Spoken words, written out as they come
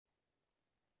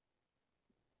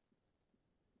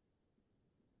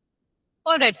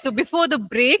All right, so before the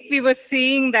break, we were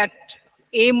seeing that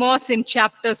Amos in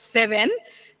chapter 7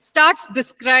 starts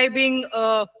describing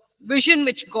a vision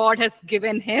which God has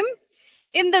given him.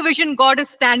 In the vision, God is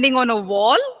standing on a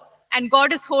wall and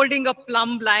God is holding a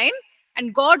plumb line,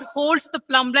 and God holds the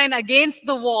plumb line against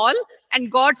the wall,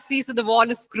 and God sees that the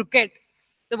wall is crooked.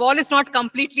 The wall is not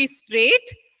completely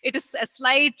straight, it is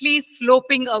slightly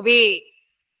sloping away.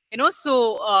 And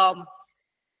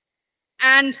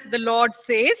the Lord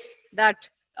says that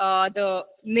the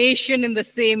nation in the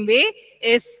same way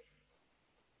is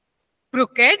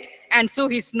crooked, and so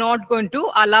he's not going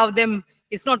to allow them,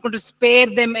 he's not going to spare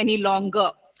them any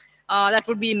longer. That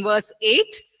would be in verse 8.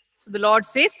 So the Lord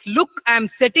says, look, I am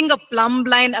setting a plumb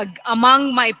line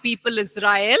among my people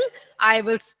Israel. I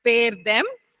will spare them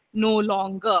no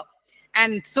longer.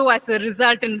 And so as a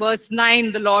result, in verse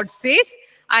 9, the Lord says,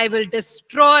 I will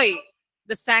destroy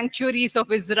the sanctuaries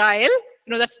of Israel.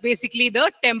 That's basically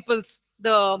the temples,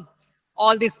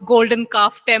 all this golden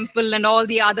calf temple and all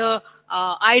the other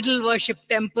idol worship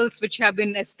temples which have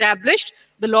been established.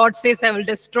 The Lord says, I will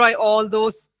destroy all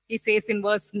those. He says in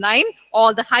verse 9,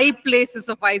 all the high places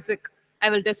of Isaac I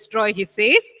will destroy, he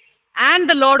says. And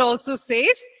the Lord also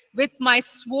says, with my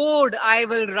sword I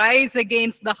will rise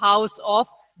against the house of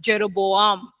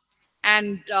Jeroboam.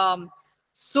 And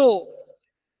so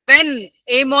when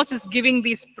Amos is giving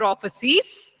these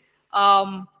prophecies,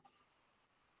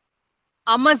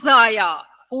 Amaziah,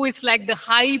 who is like the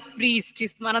high priest,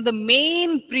 he's one of the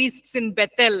main priests in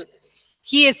Bethel.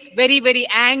 He is very, very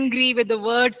angry with the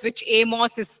words which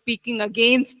Amos is speaking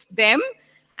against them.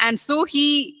 And so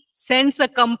he sends a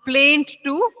complaint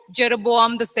to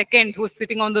Jeroboam II, who's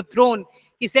sitting on the throne.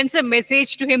 He sends a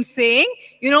message to him saying,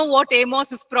 you know what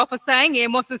Amos is prophesying?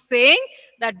 Amos is saying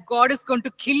that God is going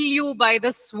to kill you by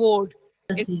the sword.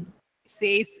 It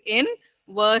says in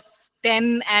verse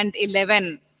 10 and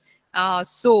 11.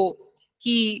 So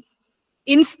he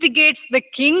instigates the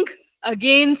king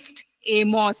against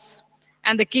Amos,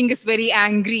 and the king is very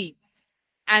angry.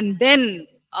 And then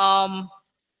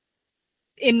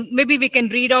maybe we can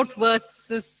read out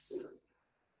verse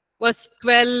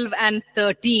 12 and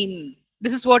 13.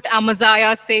 This is what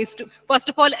Amaziah says to, first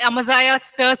of all, Amaziah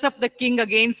stirs up the king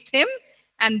against him.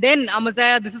 And then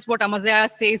this is what Amaziah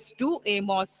says to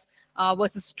Amos,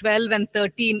 verses 12 and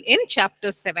 13 in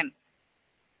chapter 7.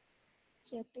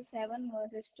 Chapter 7,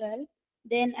 verses 12.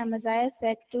 Then Amaziah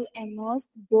said to Amos,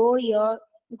 Go,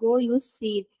 you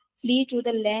seed, flee to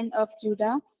the land of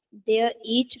Judah, there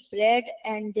eat bread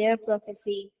and there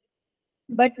prophesy.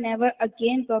 But never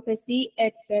again prophesy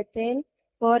at Bethel,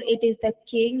 for it is the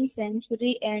king's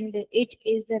sanctuary and it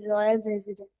is the royal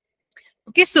residence.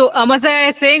 Okay, so Amaziah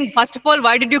is saying, first of all,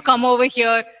 why did you come over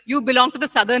here? You belong to the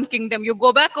southern kingdom. You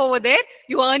go back over there,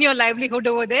 you earn your livelihood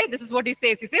over there. This is what he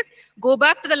says. He says, go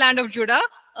back to the land of Judah,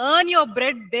 earn your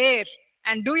bread there,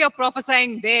 and do your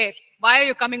prophesying there. Why are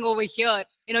you coming over here?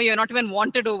 You're not even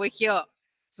wanted over here.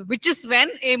 So which is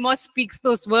when Amos speaks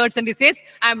those words and he says,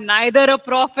 I'm neither a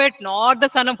prophet nor the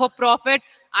son of a prophet.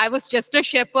 I was just a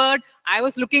shepherd. I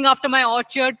was looking after my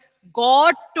orchard.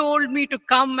 God told me to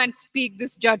come and speak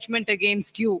this judgment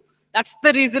against you. That's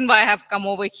the reason why I have come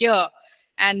over here.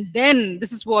 And then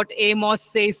this is what Amos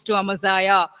says to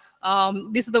Amaziah.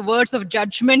 These are the words of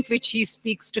judgment which he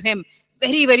speaks to him.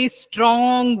 Very, very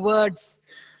strong words.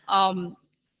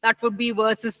 That would be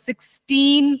verses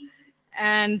 16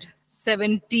 and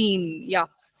 17. Yeah,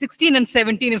 16 and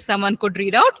 17 if someone could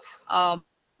read out.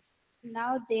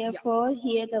 Now therefore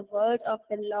hear the word of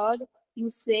the Lord. You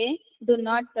say, do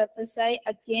not prophesy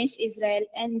against Israel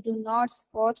and do not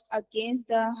spot against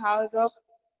the house of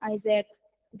Isaac.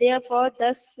 Therefore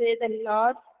thus says the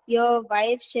Lord, your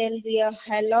wife shall be a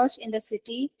harlot in the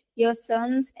city, your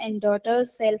sons and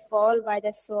daughters shall fall by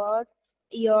the sword,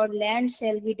 your land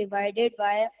shall be divided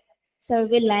by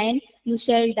servile line, you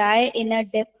shall die in a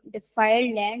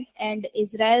defiled land, and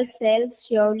Israel shall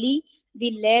surely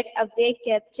be led away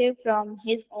captive from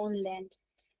his own land.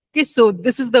 Okay, so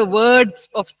this is the words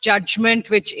of judgment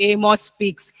which Amos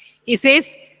speaks. He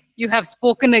says, you have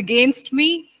spoken against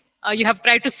me. You have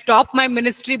tried to stop my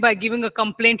ministry by giving a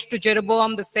complaint to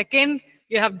Jeroboam II.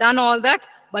 You have done all that.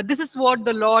 But this is what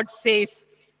the Lord says.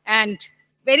 And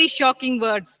very shocking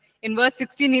words. In verse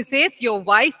 16, he says, your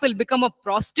wife will become a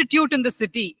prostitute in the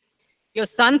city. Your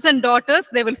sons and daughters,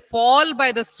 they will fall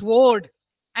by the sword.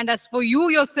 And as for you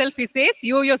yourself, he says,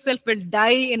 you yourself will die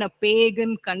in a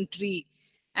pagan country.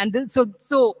 And then,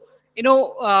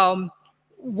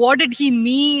 what did he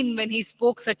mean when he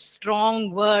spoke such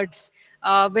strong words?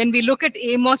 When we look at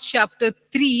Amos chapter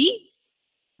 3,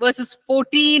 verses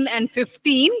 14 and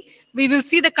 15, we will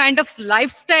see the kind of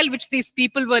lifestyle which these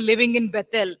people were living in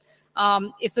Bethel.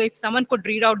 So if someone could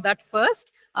read out that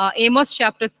first, Amos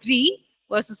chapter 3,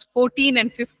 verses 14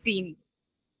 and 15.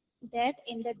 That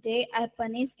in the day I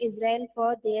punish Israel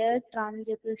for their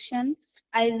transgression,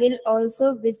 I will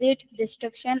also visit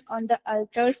destruction on the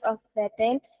altars of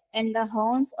Bethel, and the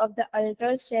horns of the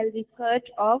altars shall be cut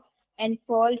off and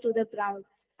fall to the ground.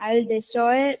 I will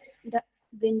destroy the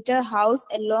winter house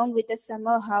along with the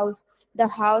summer house. The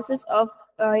houses of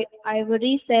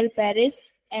ivory shall perish,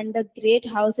 and the great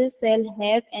houses shall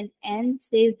have an end,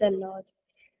 says the Lord.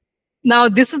 Now,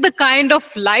 this is the kind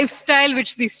of lifestyle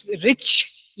which these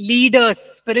rich leaders,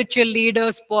 spiritual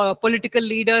leaders, political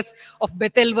leaders of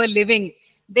Bethel were living.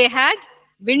 They had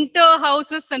winter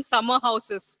houses and summer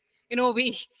houses. You know,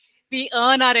 we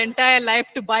earn our entire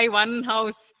life to buy one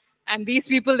house, and these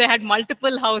people, they had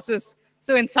multiple houses.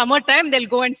 So in summertime, they'll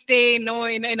go and stay, in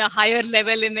a higher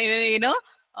level in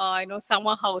a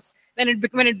summer house. Then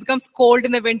when it becomes cold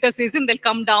in the winter season, they'll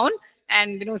come down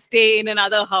and stay in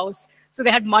another house. So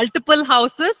they had multiple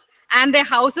houses, and their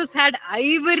houses had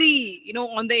ivory,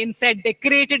 on the inside,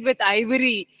 decorated with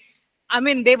ivory. I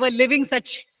mean, they were living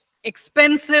such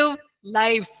expensive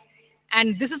lives.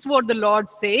 And this is what the Lord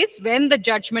says: when the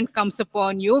judgment comes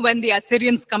upon you, when the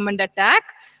Assyrians come and attack,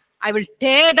 I will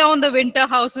tear down the winter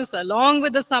houses along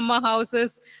with the summer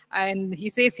houses. And he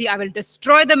says, I will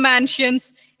destroy the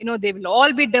mansions. They will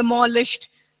all be demolished.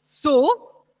 So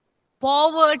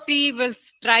poverty will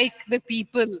strike the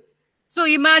people. So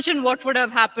imagine what would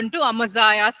have happened to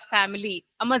Amaziah's family.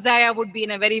 Amaziah would be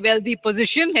in a very wealthy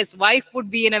position. His wife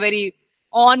would be in a very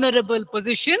honorable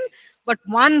position. But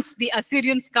once the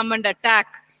Assyrians come and attack,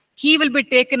 he will be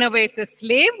taken away as a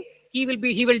slave. He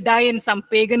will die in some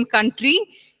pagan country.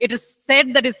 It is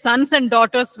said that his sons and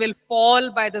daughters will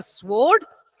fall by the sword.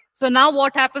 So now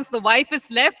what happens? The wife is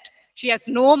left. She has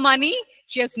no money.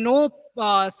 She has no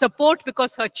support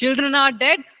because her children are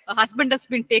dead. Her husband has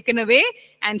been taken away,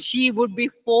 and she would be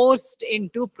forced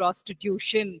into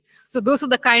prostitution. So those are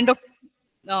the kind of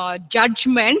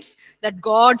judgments that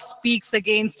God speaks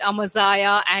against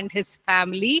Amaziah and his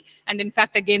family, and in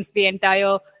fact against the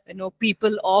entire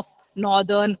people of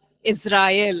northern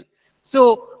Israel.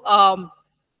 So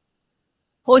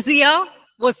Hosea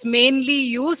was mainly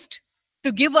used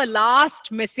to give a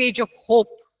last message of hope.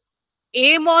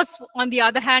 Amos, on the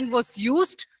other hand, was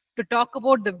used to talk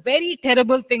about the very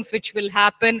terrible things which will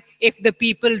happen if the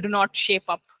people do not shape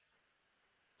up.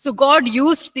 So God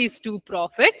used these two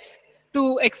prophets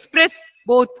to express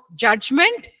both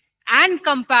judgment and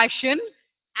compassion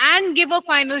and give a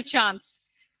final chance.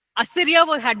 Assyria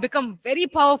had become very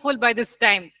powerful by this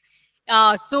time.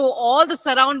 So all the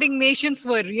surrounding nations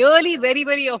were really very,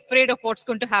 very afraid of what's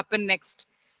going to happen next.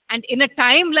 And in a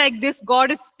time like this,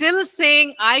 God is still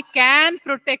saying, I can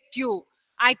protect you.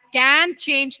 I can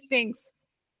change things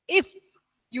if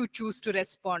you choose to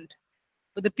respond.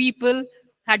 But the people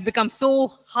had become so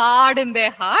hard in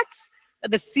their hearts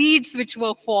that the seeds which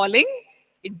were falling,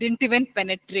 it didn't even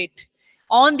penetrate.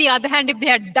 On the other hand, if they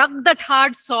had dug that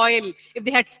hard soil, if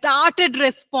they had started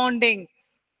responding,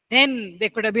 then there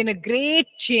could have been a great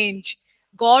change.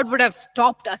 God would have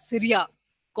stopped Assyria.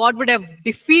 God would have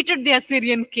defeated the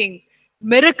Assyrian king.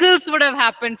 Miracles would have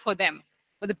happened for them.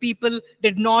 But the people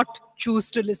did not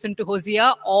choose to listen to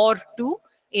Hosea or to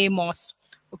Amos.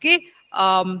 Okay.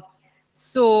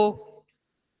 So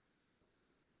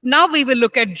now we will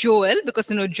look at Joel, because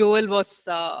Joel was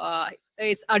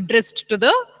is addressed to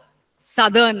the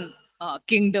southern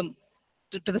kingdom,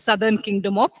 to the southern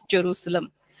kingdom of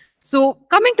Jerusalem. So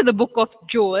coming to the book of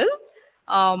Joel,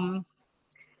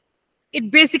 it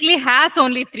basically has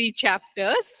only 3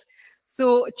 chapters.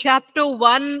 So chapter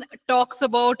 1 talks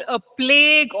about a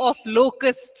plague of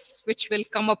locusts which will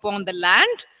come upon the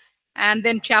land. And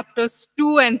then chapters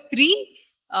 2 and 3,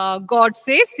 God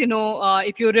says,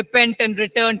 if you repent and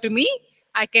return to me,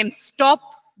 I can stop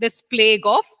this plague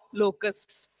of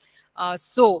locusts.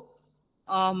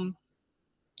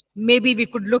 Maybe we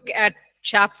could look at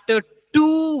chapter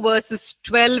 2, verses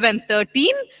 12 and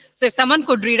 13. So if someone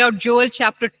could read out Joel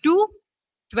chapter 2,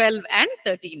 12 and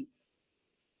 13.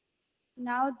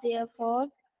 Now therefore,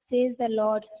 says the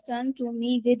Lord, turn to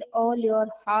me with all your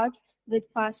heart, with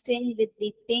fasting, with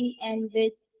weeping, and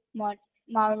with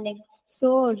mourning.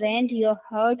 So rend your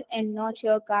heart and not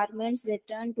your garments.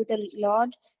 Return to the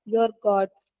Lord your God,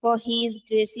 for he is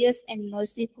gracious and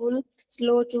merciful,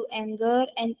 slow to anger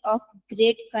and of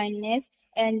great kindness,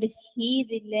 and he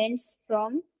relents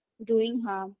from doing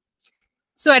harm.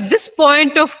 So at this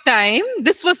point of time,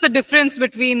 this was the difference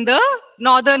between the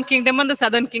northern kingdom and the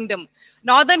southern kingdom.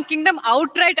 Northern kingdom,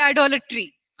 outright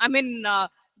idolatry. I mean,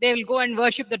 They will go and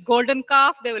worship the golden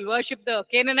calf. They will worship the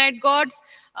Canaanite gods.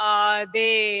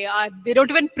 They don't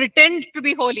even pretend to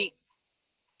be holy.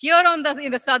 Here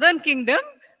in the southern kingdom,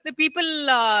 the people,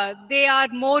 they are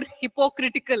more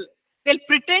hypocritical. They'll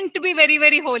pretend to be very,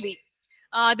 very holy.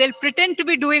 They'll pretend to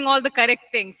be doing all the correct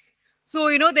things. So,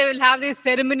 they will have these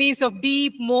ceremonies of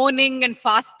deep mourning and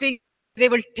fasting. They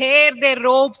will tear their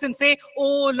robes and say,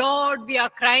 "Oh Lord, we are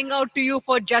crying out to you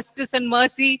for justice and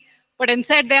mercy." But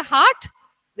inside their heart,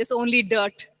 there's only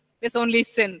dirt. There's only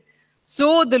sin.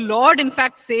 So the Lord, in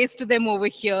fact, says to them over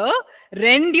here,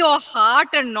 "Rend your heart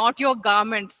and not your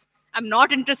garments." I'm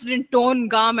not interested in torn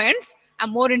garments.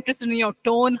 I'm more interested in your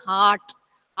torn heart.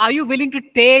 Are you willing to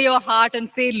tear your heart and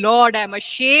say, "Lord, I'm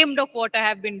ashamed of what I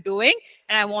have been doing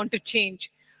and I want to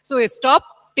change"? So you stop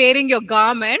tearing your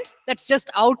garments. That's just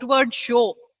outward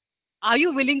show. Are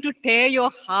you willing to tear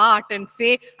your heart and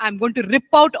say, "I'm going to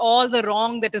rip out all the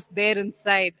wrong that is there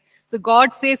inside"? So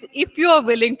God says, if you are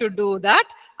willing to do that,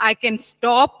 I can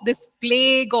stop this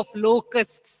plague of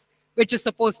locusts, which is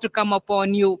supposed to come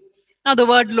upon you. Now, the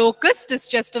word locust is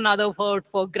just another word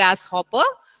for grasshopper.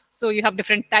 So you have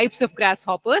different types of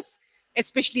grasshoppers,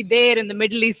 especially there in the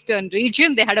Middle Eastern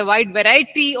region. They had a wide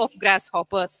variety of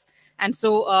grasshoppers. And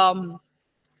so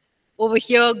over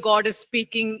here, God is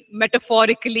speaking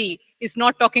metaphorically. He's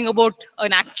not talking about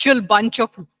an actual bunch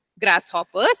of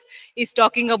grasshoppers. He's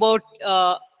talking about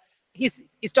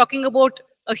he's talking about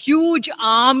a huge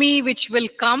army which will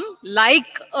come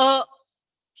like a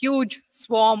huge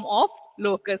swarm of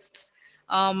locusts.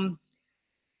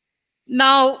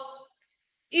 Now,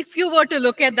 if you were to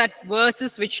look at that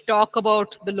verses which talk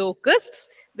about the locusts,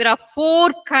 there are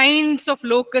 4 kinds of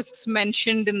locusts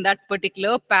mentioned in that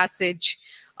particular passage.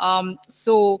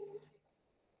 So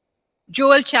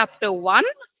Joel chapter 1,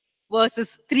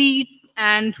 verses 3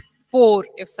 and 4,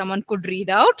 if someone could read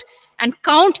out, and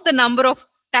count the number of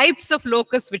types of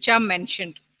locusts which are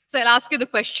mentioned. So I'll ask you the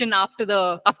question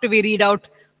after we read out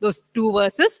those 2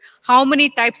 verses. How many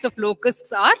types of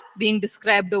locusts are being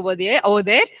described over there?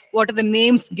 What are the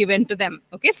names given to them?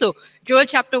 Okay, so Joel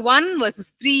chapter 1,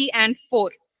 verses 3 and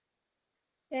 4.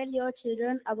 Tell your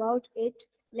children about it.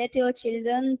 Let your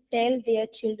children tell their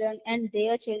children and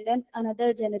their children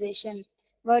another generation.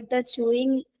 What the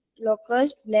chewing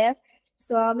locust left,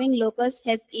 swarming locust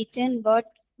has eaten. What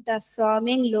the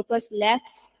swarming locust left,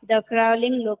 the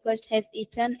crawling locust has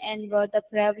eaten. And what the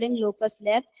crawling locust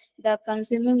left, the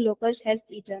consuming locust has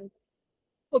eaten.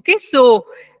 Okay, so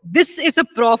this is a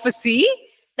prophecy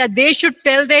that they should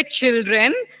tell their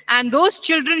children, and those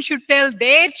children should tell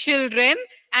their children,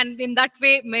 and in that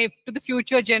way to the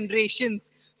future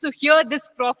generations. So here this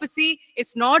prophecy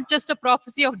is not just a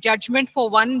prophecy of judgment for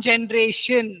one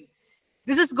generation.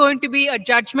 This is going to be a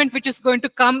judgment which is going to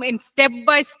come in step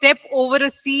by step over a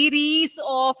series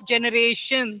of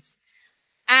generations.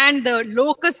 And the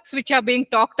locusts which are being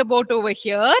talked about over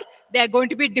here, they are going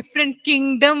to be different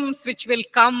kingdoms which will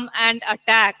come and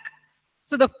attack.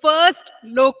 So the first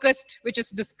locust which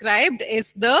is described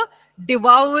is the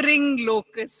devouring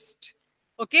locust.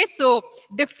 Okay, so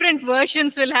different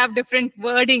versions will have different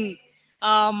wording.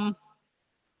 Some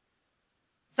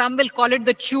will call it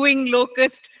the chewing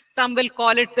locust. Some will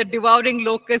call it the devouring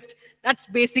locust. That's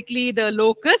basically the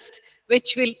locust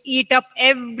which will eat up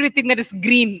everything that is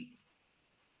green.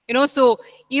 So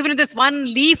even if there's one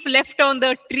leaf left on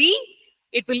the tree,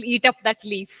 it will eat up that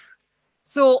leaf.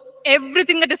 So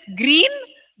everything that is green,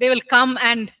 they will come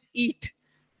and eat.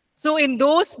 So in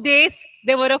those days,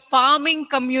 they were a farming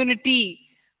community.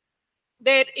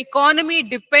 Their economy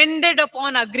depended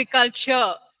upon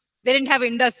agriculture. They didn't have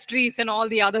industries and all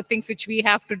the other things which we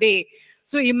have today.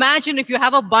 So imagine if you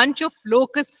have a bunch of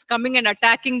locusts coming and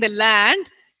attacking the land,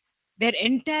 their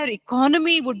entire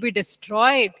economy would be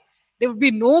destroyed. There would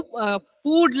be no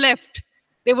food left.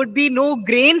 There would be no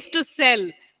grains to sell.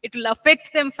 It will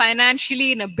affect them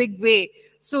financially in a big way.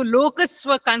 So locusts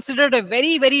were considered a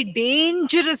very, very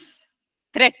dangerous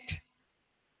threat.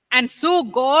 And so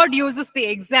God uses the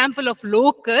example of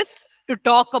locusts to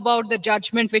talk about the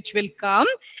judgment which will come.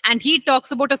 And he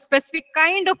talks about a specific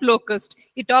kind of locust.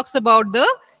 He talks about the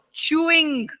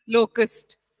chewing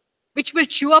locust, which will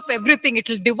chew up everything. It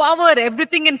will devour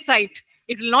everything in sight.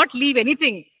 It will not leave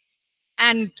anything.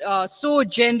 And so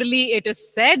generally it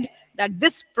is said that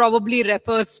this probably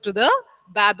refers to the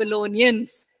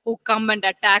Babylonians who come and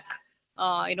attack,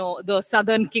 the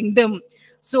southern kingdom.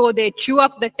 So they chew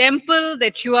up the temple,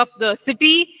 they chew up the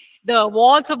city, the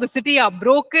walls of the city are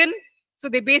broken. So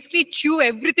they basically chew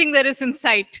everything that is in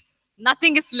sight.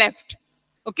 Nothing is left.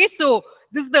 Okay, so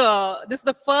this is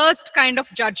the first kind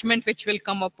of judgment which will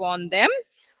come upon them.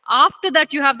 After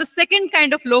that, you have the second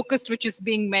kind of locust which is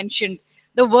being mentioned.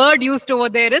 The word used over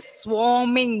there is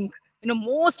swarming.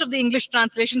 Most of the English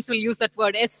translations will use that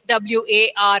word,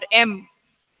 SWARM.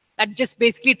 That just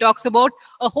basically talks about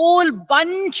a whole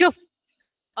bunch of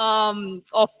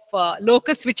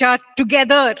locusts which are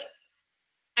together.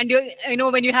 And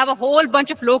when you have a whole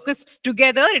bunch of locusts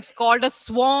together, it's called a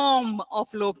swarm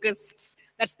of locusts.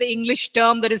 That's the English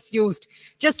term that is used.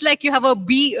 Just like you have a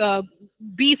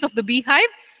bees of the beehive,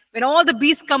 when all the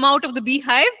bees come out of the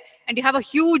beehive and you have a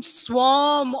huge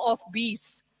swarm of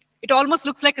bees, it almost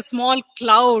looks like a small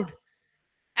cloud.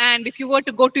 And if you were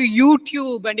to go to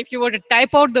YouTube and if you were to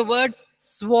type out the words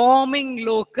swarming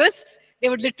locusts, they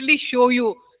would literally show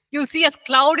you. You'll see a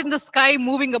cloud in the sky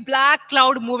moving, a black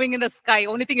cloud moving in the sky.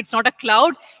 Only thing, it's not a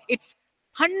cloud. It's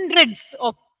hundreds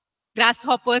of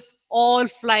grasshoppers all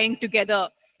flying together.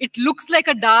 It looks like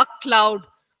a dark cloud.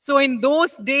 So in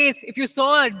those days, if you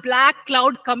saw a black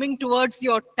cloud coming towards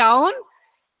your town,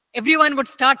 everyone would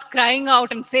start crying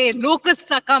out and say,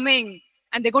 locusts are coming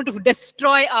and they're going to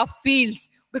destroy our fields.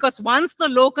 Because once the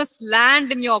locusts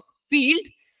land in your field,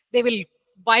 they will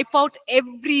wipe out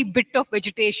every bit of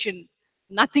vegetation.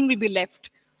 Nothing will be left.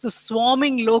 So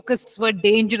swarming locusts were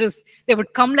dangerous. They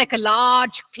would come like a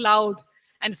large cloud.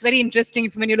 And it's very interesting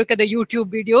when you look at the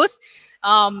YouTube videos.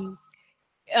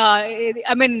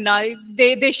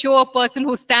 They show a person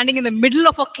who's standing in the middle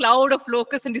of a cloud of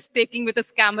locusts and is taking with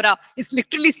his camera. He's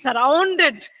literally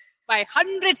surrounded by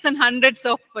hundreds and hundreds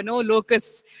of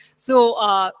locusts.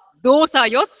 So those are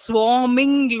your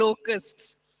swarming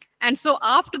locusts. And so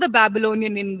after the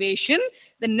Babylonian invasion,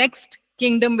 the next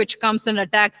kingdom which comes and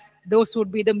attacks, those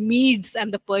would be the Medes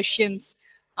and the Persians.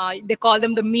 They call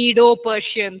them the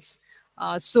Medo-Persians.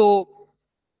 The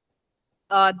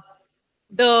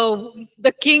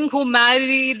king who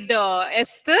married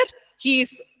Esther, he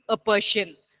is a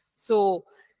Persian. So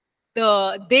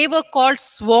they were called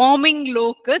swarming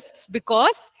locusts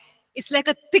because it's like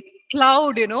a thick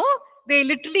cloud, They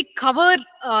literally cover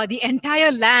the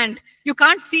entire land. You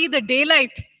can't see the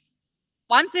daylight.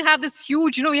 Once you have this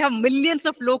huge, you have millions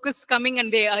of locusts coming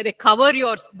and they cover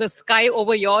the sky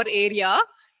over your area,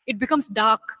 it becomes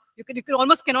dark. You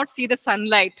almost cannot see the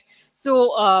sunlight.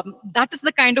 So that is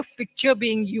the kind of picture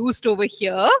being used over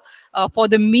here for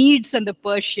the Medes and the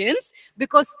Persians,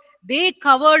 because they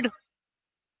covered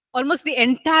almost the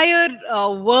entire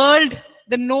world,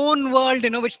 the known world,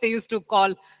 which they used to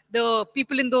call. The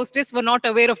people in those days were not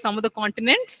aware of some of the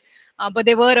continents, but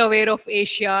they were aware of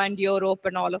Asia and Europe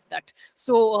and all of that.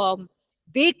 So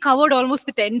they covered almost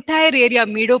the entire area,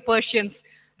 Medo-Persians,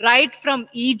 right from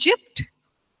Egypt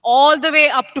all the way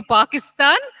up to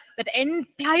Pakistan. That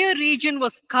entire region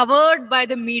was covered by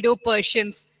the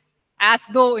Medo-Persians, as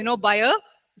though, by a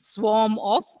swarm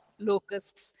of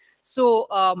locusts. So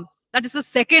that is the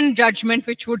second judgment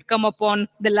which would come upon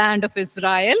the land of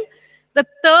Israel. The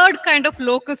third kind of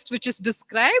locust which is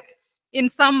described, in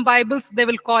some Bibles, they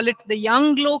will call it the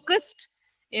young locust.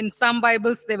 In some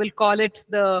Bibles, they will call it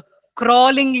the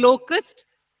crawling locust.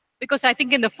 Because I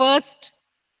think in the first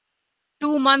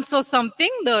 2 months or something,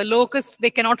 the locusts, they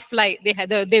cannot fly.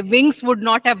 Their wings would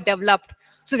not have developed.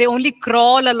 So they only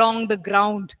crawl along the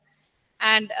ground.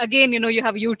 And again, you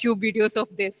have YouTube videos of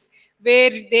this, where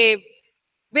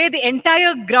the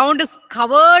entire ground is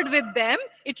covered with them.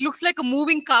 It looks like a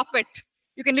moving carpet.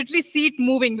 You can literally see it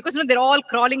moving because they're all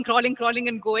crawling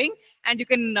and going, and you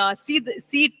can see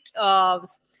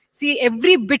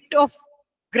every bit of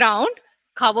ground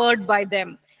covered by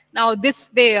them. Now,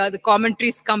 the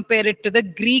commentaries compare it to the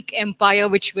Greek Empire,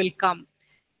 which will come.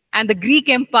 And the Greek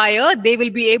Empire, they will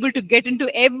be able to get into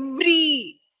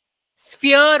every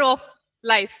sphere of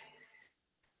life,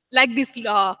 like these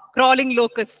crawling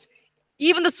locusts.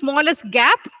 Even the smallest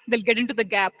gap, they'll get into the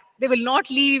gap. They will not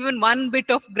leave even one bit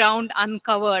of ground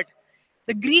uncovered.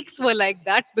 The Greeks were like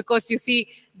that because, you see,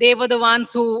 they were the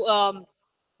ones who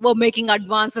were making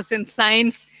advances in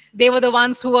science. They were the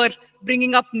ones who were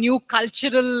bringing up new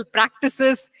cultural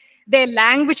practices. Their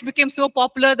language became so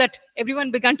popular that everyone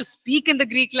began to speak in the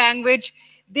Greek language.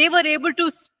 They were able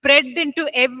to spread into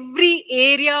every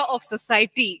area of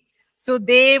society. So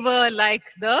they were like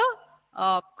the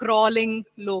crawling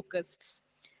locusts.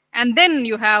 And then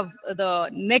you have the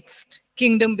next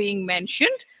kingdom being mentioned,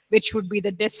 which would be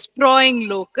the destroying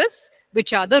locusts,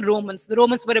 which are the Romans. The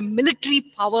Romans were a military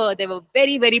power. They were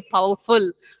very, very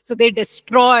powerful. So they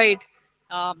destroyed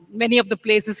many of the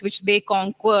places which they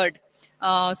conquered.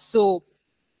 So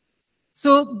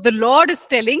the Lord is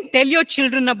telling, tell your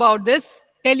children about this,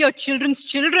 tell your children's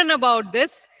children about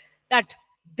this, that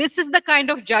this is the kind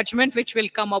of judgment which will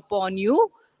come upon you.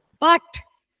 But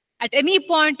at any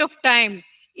point of time,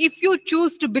 if you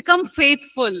choose to become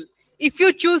faithful, if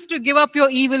you choose to give up your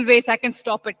evil ways, I can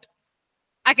stop it.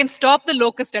 I can stop the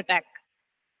locust attack.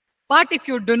 But if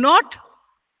you do not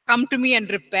come to me and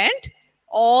repent,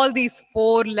 all these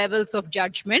 4 levels of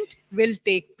judgment will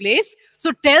take place.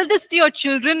 So tell this to your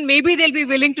children. Maybe they'll be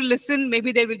willing to listen.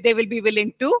 Maybe they will be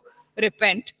willing to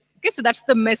repent. Okay, so that's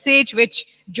the message which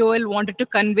Joel wanted to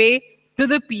convey to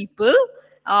the people.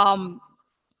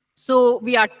 So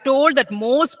we are told that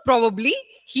most probably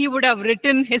he would have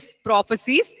written his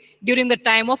prophecies during the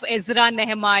time of Ezra,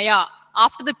 Nehemiah,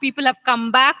 after the people have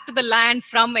come back to the land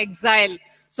from exile.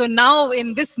 So now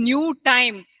in this new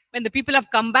time, when the people have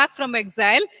come back from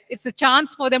exile, it's a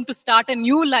chance for them to start a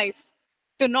new life,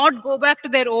 to not go back to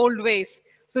their old ways.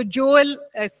 So Joel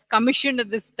is commissioned at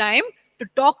this time to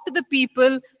talk to the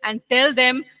people and tell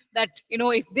them that,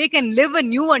 if they can live a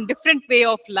new and different way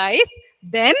of life,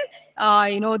 then,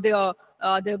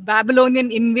 the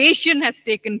Babylonian invasion has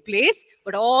taken place,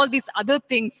 but all these other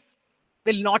things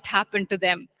will not happen to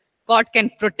them. God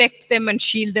can protect them and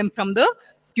shield them from the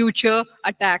future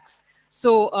attacks.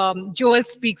 So Joel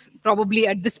speaks probably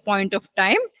at this point of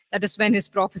time. That is when his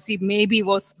prophecy maybe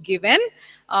was given.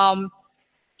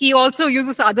 He also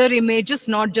uses other images,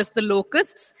 not just the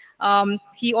locusts.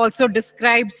 He also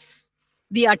describes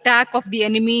the attack of the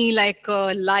enemy like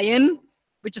a lion,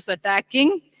 which is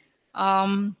attacking.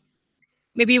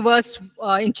 Maybe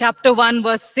in chapter 1,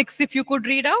 verse 6, if you could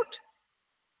read out.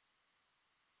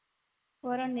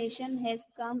 For a nation has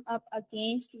come up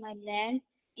against my land,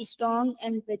 strong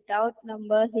and without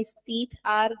number. His teeth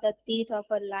are the teeth of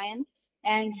a lion,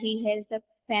 and he has the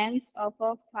fangs of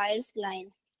a fierce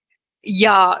lion.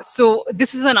 Yeah, so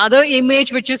this is another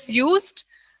image which is used.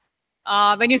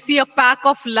 When you see a pack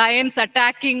of lions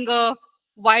attacking a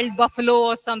wild buffalo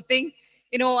or something,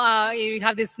 you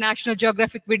have these National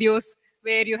Geographic videos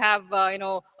where you have,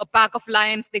 a pack of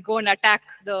lions, they go and attack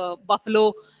the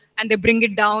buffalo and they bring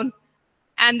it down.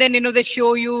 And then, they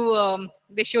show the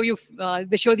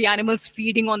animals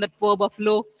feeding on that poor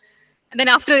buffalo. And then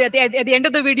at the end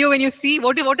of the video, when you see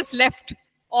what is left,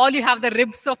 all you have the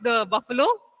ribs of the buffalo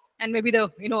and maybe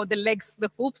the legs, the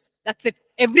hoofs, that's it.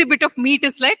 Every bit of meat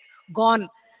is like gone.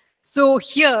 So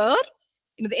here,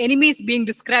 the enemy is being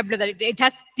described that it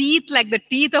has teeth like the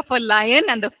teeth of a lion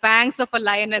and the fangs of a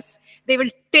lioness. They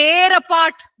will tear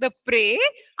apart the prey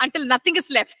until nothing is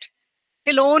left,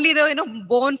 till only the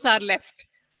bones are left.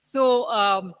 So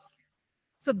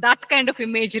that kind of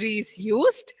imagery is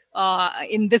used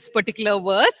in this particular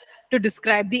verse to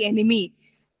describe the enemy.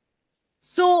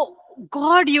 So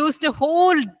God used a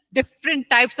whole different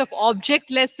types of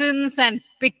object lessons and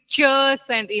pictures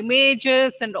and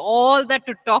images and all that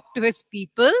to talk to his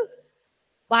people.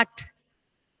 But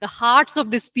the hearts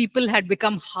of these people had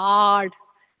become hard.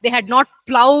 They had not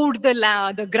plowed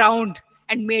the ground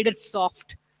and made it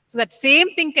soft. So that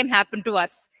same thing can happen to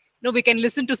us. We can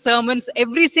listen to sermons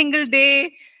every single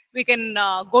day. We can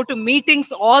go to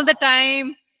meetings all the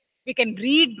time. We can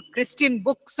read Christian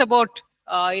books about,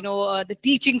 the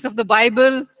teachings of the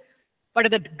Bible. But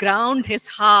if the ground is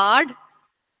hard,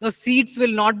 those seeds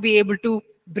will not be able to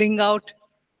bring out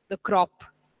the crop.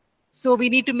 So we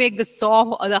need to make the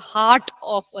soil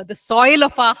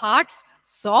of our hearts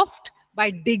soft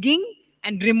by digging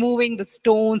and removing the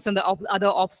stones and the other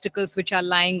obstacles which are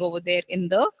lying over there in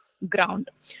the ground.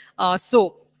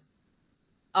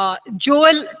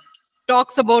 Joel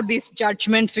talks about these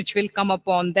judgments which will come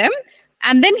upon them.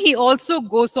 And then he also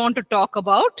goes on to talk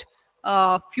about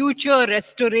future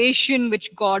restoration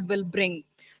which God will bring.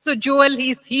 So Joel,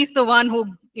 he's the one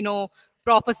who,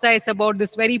 prophesies about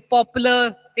this very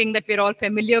popular thing that we're all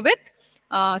familiar with.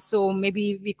 So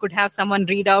maybe we could have someone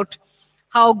read out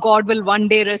how God will one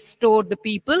day restore the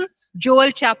people.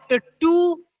 Joel chapter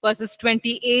 2, verses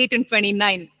 28 and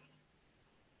 29.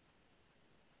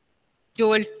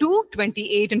 Joel 2,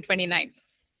 28 and 29.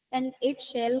 And it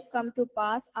shall come to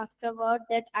pass afterward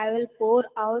that I will pour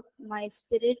out my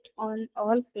spirit on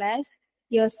all flesh.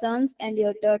 Your sons and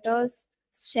your daughters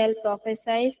shall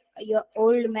prophesy. Your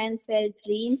old men shall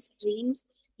dreams.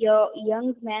 Your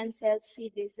young men shall see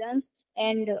visions.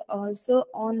 And also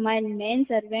on my men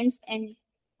servants and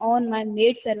on my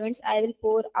maid servants I will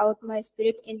pour out my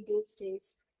spirit in those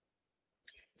days.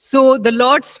 So the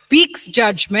Lord speaks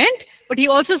judgment, but he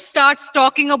also starts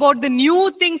talking about the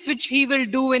new things which he will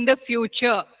do in the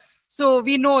future. So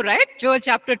we know, right? Joel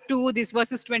chapter 2, these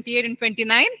verses 28 and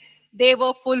 29, they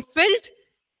were fulfilled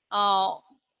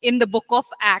in the book of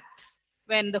Acts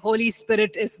when the Holy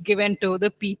Spirit is given to the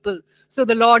people. So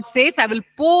the Lord says, I will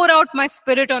pour out my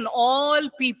spirit on all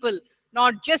people,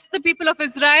 not just the people of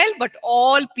Israel, but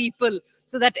all people,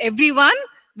 so that everyone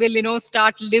will,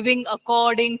 start living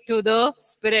according to the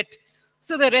Spirit.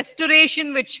 So the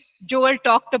restoration which Joel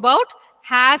talked about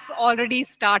has already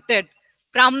started.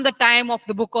 From the time of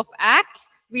the book of Acts,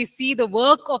 we see the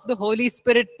work of the Holy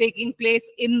Spirit taking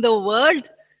place in the world.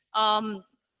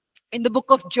 In the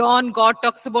book of John, God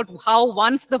talks about how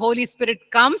once the Holy Spirit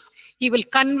comes, he will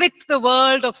convict the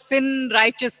world of sin,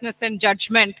 righteousness, and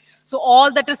judgment. So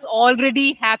all that is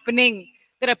already happening.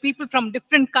 There are people from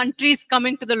different countries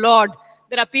coming to the Lord.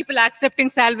 There are people accepting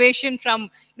salvation from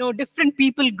different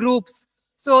people groups.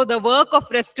 So the work of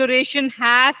restoration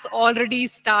has already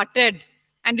started,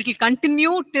 and it will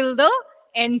continue till the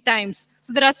end times.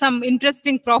 So there are some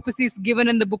interesting prophecies given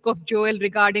in the book of Joel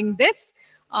regarding this.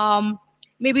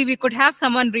 Maybe we could have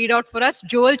someone read out for us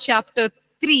Joel chapter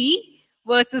 3,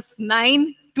 verses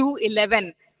 9 to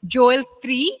 11. Joel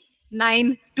 3,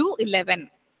 9 to 11.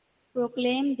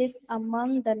 Proclaim this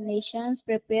among the nations,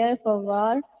 prepare for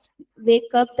war,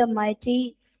 wake up the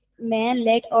mighty men,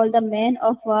 let all the men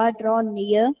of war draw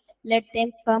near, let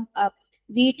them come up.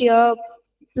 Beat your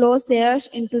plowshares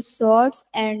into swords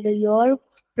and your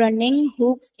pruning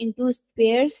hooks into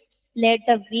spears. Let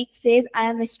the weak say, I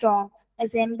am strong.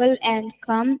 Assemble and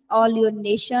come, all your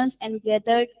nations, and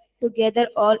gather together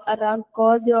all around.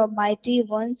 Cause your mighty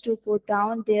ones to go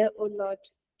down there, O Lord.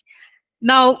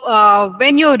 Now,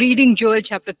 when you're reading Joel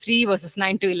chapter 3, verses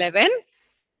 9 to 11,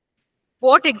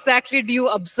 what exactly do you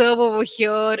observe over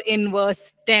here in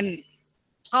verse 10?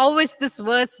 How is this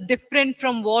verse different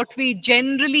from what we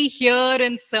generally hear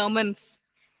in sermons?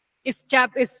 Is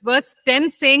verse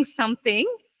 10 saying something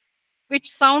which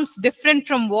sounds different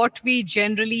from what we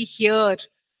generally hear?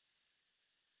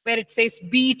 Where it says,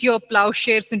 beat your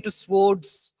plowshares into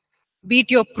swords, beat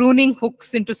your pruning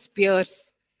hooks into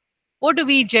spears. What do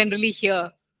we generally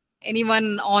hear?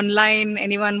 Anyone online,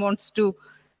 anyone wants to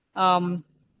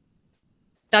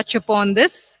touch upon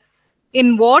this?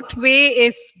 In what way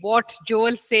is what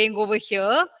Joel's saying over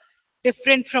here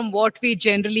different from what we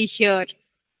generally hear?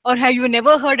 Or have you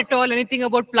never heard at all anything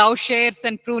about plowshares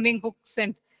and pruning hooks?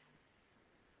 And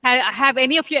have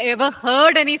any of you ever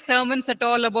heard any sermons at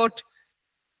all about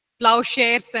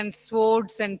plowshares and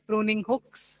swords and pruning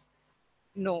hooks?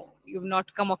 No, you've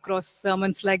not come across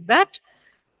sermons like that.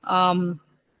 Okay,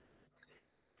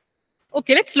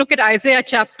 let's look at Isaiah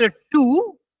chapter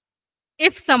 2.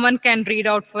 If someone can read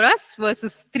out for us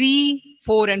verses 3,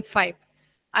 4, and 5.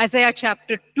 Isaiah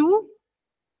chapter 2,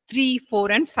 3,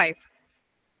 4, and 5.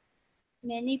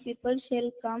 Many people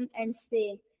shall come and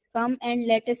say, come and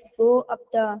let us go up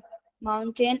the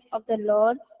mountain of the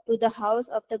Lord to the house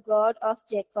of the God of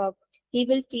Jacob. He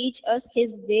will teach us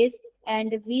his ways,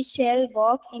 and we shall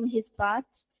walk in his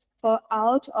paths. For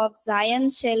out of Zion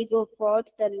shall go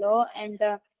forth the law and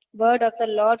the word of the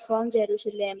Lord from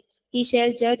Jerusalem. He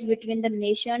shall judge between the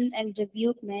nations and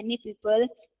rebuke many people.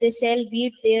 They shall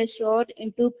beat their sword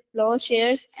into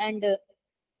plowshares and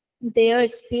their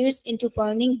spears into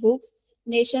pruning hooks.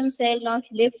 Nation shall not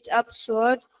lift up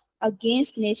sword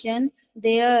against nation,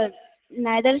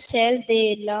 neither shall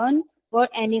they learn war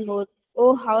anymore.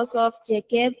 O house of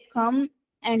Jacob, come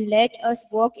and let us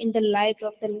walk in the light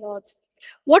of the Lord.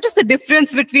 What is the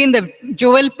difference between the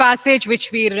Joel passage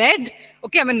which we read?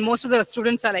 Okay, I mean, most of the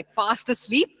students are like fast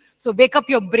asleep. So wake up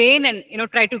your brain and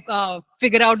try to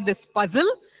figure out this puzzle.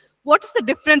 What's the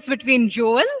difference between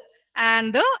Joel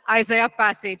and the Isaiah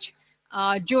passage?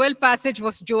 Joel passage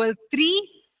was Joel 3,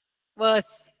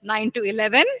 verse 9 to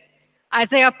 11.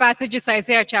 Isaiah passage is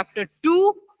Isaiah chapter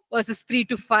 2, verses 3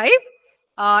 to 5.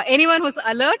 Anyone who's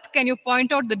alert, can you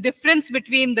point out the difference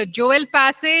between the Joel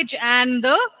passage and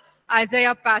the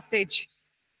Isaiah passage?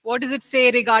 What does it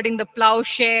say regarding the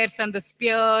plowshares and the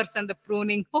spears and the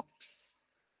pruning hooks?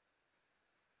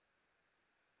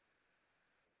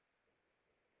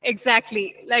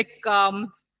 Exactly, like Akhil,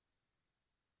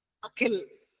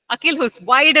 who's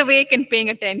wide awake and paying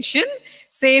attention,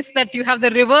 says that you have the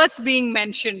reverse being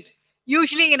mentioned.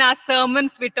 Usually in our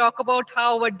sermons, we talk about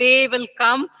how a day will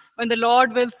come when the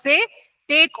Lord will say,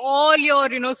 take all your,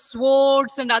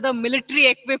 swords and other military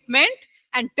equipment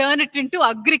and turn it into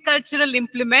agricultural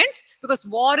implements, because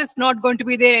war is not going to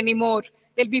be there anymore.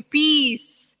 There'll be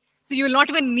peace. So you will not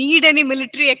even need any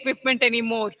military equipment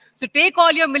anymore. So take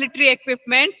all your military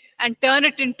equipment and turn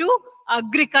it into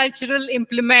agricultural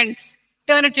implements.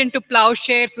 Turn it into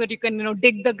plowshares so that you can,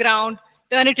 dig the ground.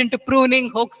 Turn it into pruning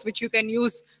hooks, which you can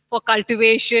use for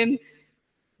cultivation.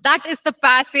 That is the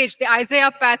passage, the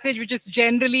Isaiah passage, which is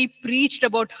generally preached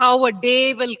about how a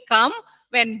day will come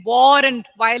when war and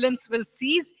violence will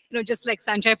cease, just like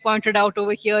Sanjay pointed out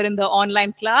over here in the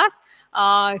online class.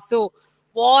 So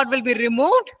war will be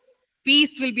removed,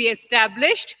 peace will be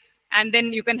established, and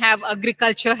then you can have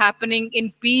agriculture happening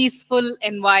in peaceful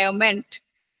environment.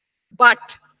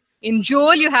 But in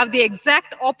Joel, you have the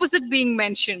exact opposite being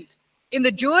mentioned. In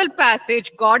the Joel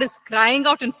passage, God is crying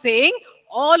out and saying,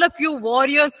 all of you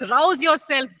warriors, rouse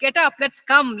yourself, get up, let's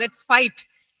come, let's fight,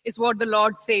 is what the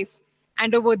Lord says.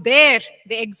 And over there,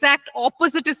 the exact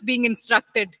opposite is being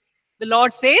instructed. The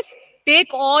Lord says, take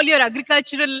all your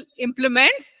agricultural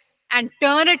implements and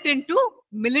turn it into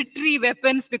military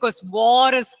weapons because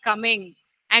war is coming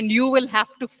and you will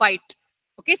have to fight.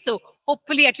 Okay, so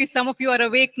hopefully at least some of you are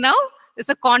awake now. There's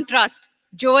a contrast.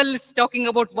 Joel is talking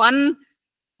about one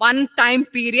time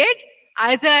period.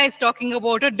 Isaiah is talking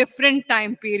about a different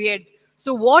time period.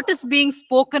 So what is being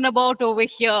spoken about over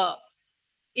here?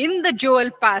 In the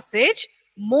Joel passage,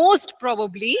 most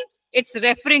probably it's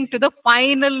referring to the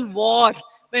final war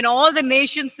when all the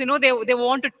nations, they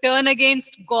want to turn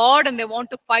against God and they want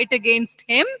to fight against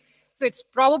him. So it's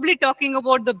probably talking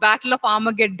about the battle of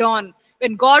Armageddon,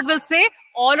 when God will say,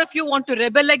 all of you want to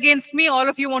rebel against me, all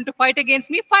of you want to fight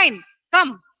against me, fine,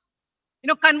 come.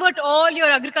 Convert all your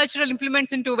agricultural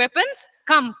implements into weapons,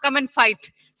 come and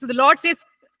fight. So the Lord says,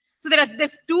 so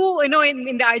there's two, in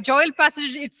the Joel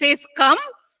passage, it says come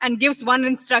and gives one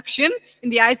instruction. In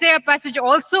the Isaiah passage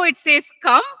also, it says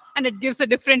come and it gives a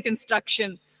different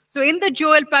instruction. So in the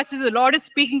Joel passage, the Lord is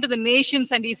speaking to the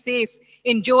nations and he says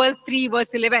in Joel 3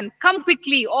 verse 11, come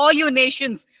quickly, all you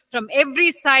nations from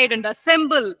every side and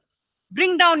assemble.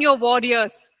 Bring down your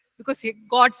warriors because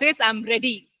God says, I'm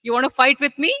ready. You want to fight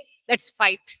with me? Let's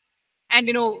fight. And,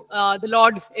 the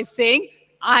Lord is saying,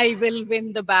 I will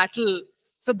win the battle.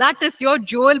 So that is your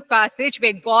Joel passage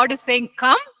where God is saying,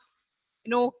 come,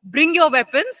 bring your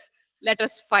weapons, let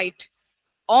us fight.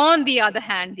 On the other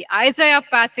hand, the Isaiah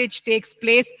passage takes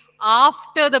place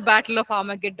after the battle of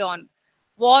Armageddon.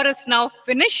 War is now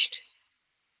finished.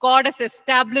 God has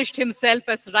established himself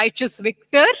as righteous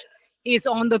victor. He is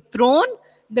on the throne.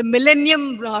 The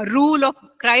millennium rule of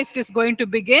Christ is going to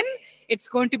begin. It's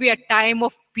going to be a time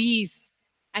of peace.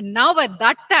 And now at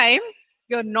that time,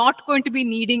 you're not going to be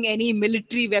needing any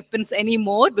military weapons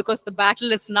anymore because the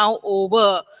battle is now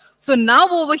over. So now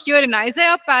over here in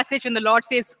Isaiah passage, when the Lord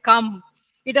says, come,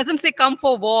 he doesn't say come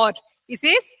for war. He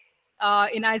says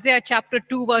in Isaiah chapter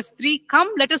 2, verse 3, come,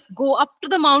 let us go up to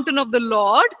the mountain of the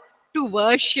Lord to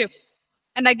worship.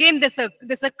 And again,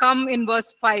 there's a come in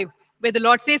verse 5, where the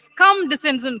Lord says, come,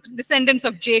 descendants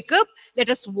of Jacob, let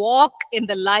us walk in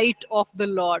the light of the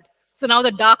Lord. So now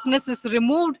the darkness is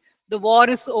removed, the war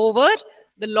is over,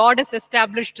 the Lord has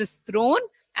established his throne,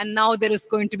 and now there is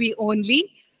going to be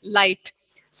only light.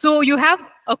 So you have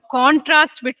a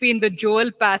contrast between the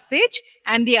Joel passage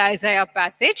and the Isaiah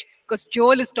passage, because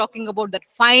Joel is talking about that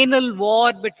final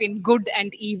war between good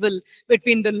and evil,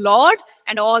 between the Lord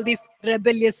and all these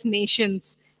rebellious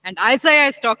nations. And Isaiah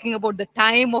is talking about the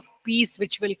time of peace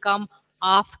which will come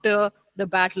after the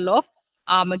battle of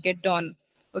Armageddon.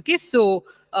 Okay, so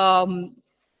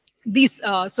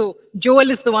so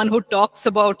Joel is the one who talks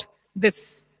about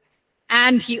this.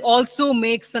 And he also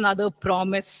makes another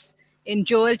promise. In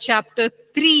Joel chapter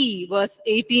 3, verse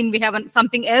 18, we have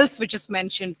something else which is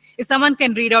mentioned. If someone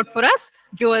can read out for us,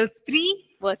 Joel 3,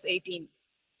 verse 18.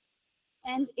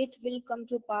 And it will come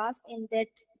to pass in that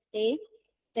day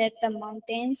that the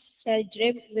mountains shall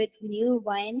drip with new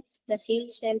wine, the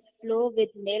hills shall flow with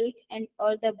milk, and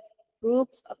all the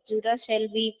brooks of Judah shall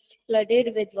be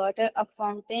flooded with water. A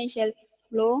fountain shall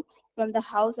flow from the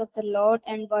house of the Lord,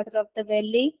 and water of the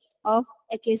valley of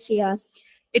Acacias.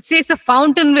 It says a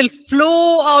fountain will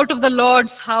flow out of the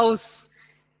Lord's house.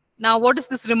 Now, what does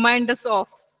this remind us of?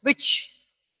 Which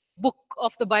book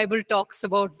of the Bible talks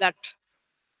about that?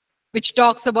 Which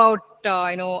talks about,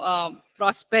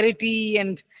 prosperity,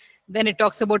 and then it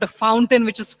talks about a fountain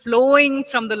which is flowing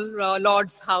from the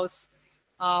Lord's house.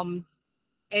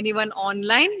 Anyone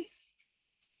online?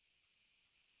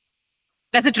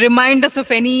 Does it remind us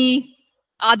of any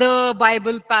other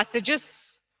Bible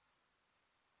passages?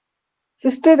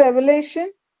 Sister,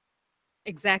 Revelation?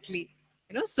 Exactly.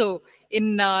 So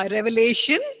in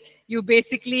Revelation, you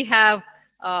basically have,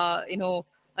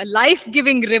 a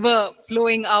life-giving river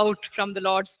flowing out from the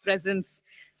Lord's presence.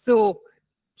 So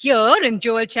here in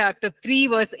Joel chapter 3,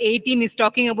 verse 18 is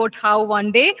talking about how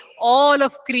one day all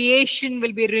of creation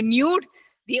will be renewed.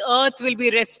 The earth will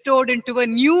be restored into a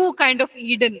new kind of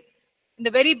Eden. In the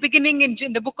very beginning,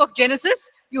 in the book of Genesis,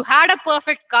 you had a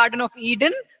perfect Garden of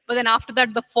Eden, but then after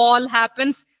that, the fall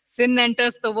happens, sin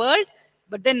enters the world.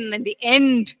 But then in the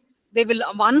end, there will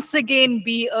once again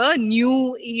be a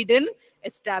new Eden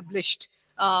established.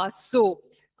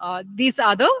 These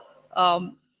are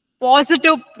the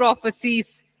positive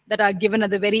prophecies that are given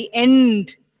at the very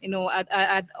end,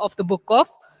 of the book of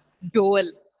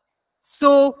Joel.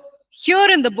 So here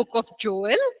in the book of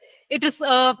Joel, It is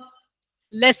a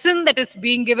lesson that is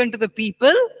being given to the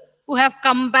people who have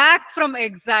come back from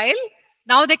exile.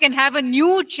 Now they can have a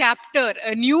new chapter,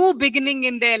 a new beginning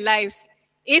in their lives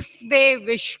if they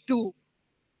wish to.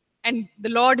 And the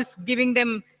Lord is giving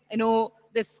them,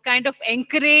 this kind of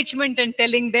encouragement and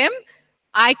telling them,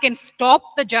 I can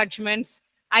stop the judgments.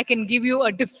 I can give you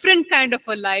a different kind of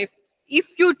a life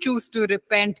if you choose to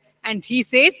repent. And he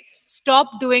says,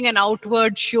 stop doing an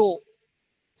outward show.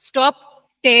 Stop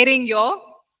tearing your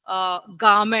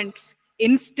garments.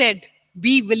 Instead,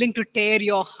 be willing to tear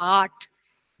your heart.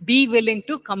 Be willing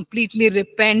to completely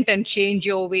repent and change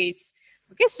your ways.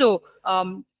 Okay, so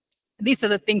these are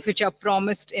the things which are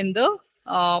promised in the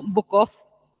book of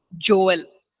Joel.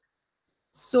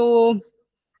 So,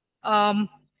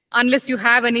 unless you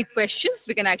have any questions,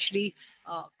 we can actually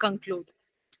conclude.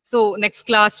 So, next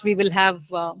class we will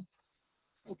have,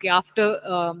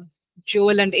 after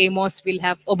Joel and Amos, we'll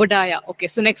have Obadiah. Okay,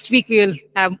 so next week we will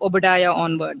have Obadiah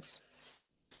onwards.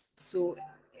 So,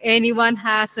 anyone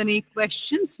has any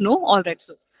questions? No? All right,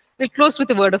 so we'll close with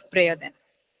a word of prayer then.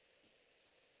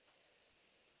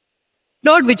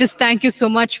 Lord, we just thank you so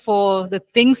much for the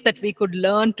things that we could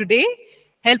learn today.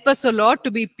 Help us, O Lord,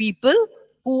 to be people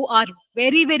who are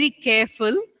very, very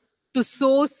careful to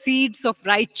sow seeds of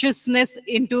righteousness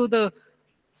into the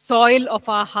soil of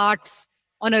our hearts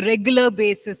on a regular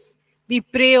basis. We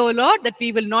pray, O Lord, that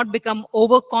we will not become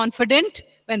overconfident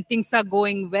when things are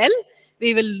going well.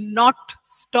 We will not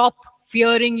stop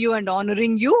fearing you and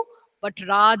honoring you, but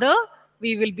rather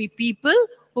we will be people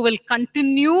who will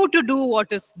continue to do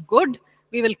what is good.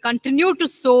 We will continue to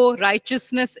sow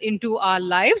righteousness into our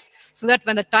lives so that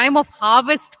when the time of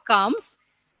harvest comes,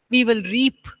 we will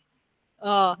reap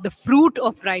the fruit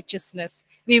of righteousness.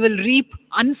 We will reap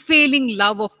unfailing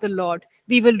love of the Lord.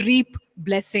 We will reap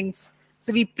blessings.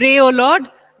 So we pray, O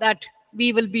Lord, that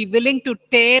we will be willing to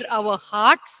tear our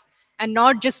hearts and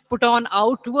not just put on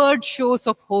outward shows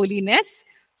of holiness,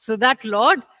 so that,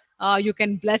 Lord, you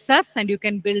can bless us and you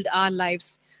can build our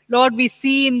lives. Lord, we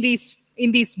see in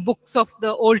these books of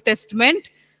the Old Testament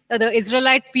that the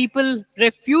Israelite people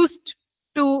refused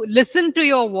to listen to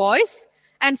your voice,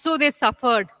 and so they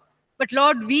suffered. But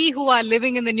Lord, we who are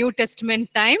living in the New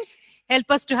Testament times, help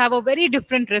us to have a very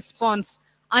different response.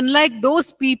 Unlike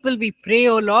those people, we pray,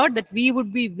 O Lord, that we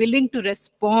would be willing to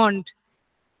respond.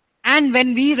 And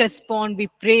when we respond, we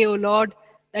pray, O Lord,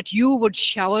 that you would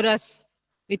shower us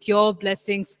with your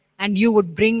blessings and you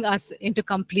would bring us into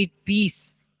complete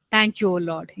peace. Thank you, O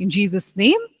Lord. In Jesus'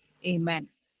 name, amen.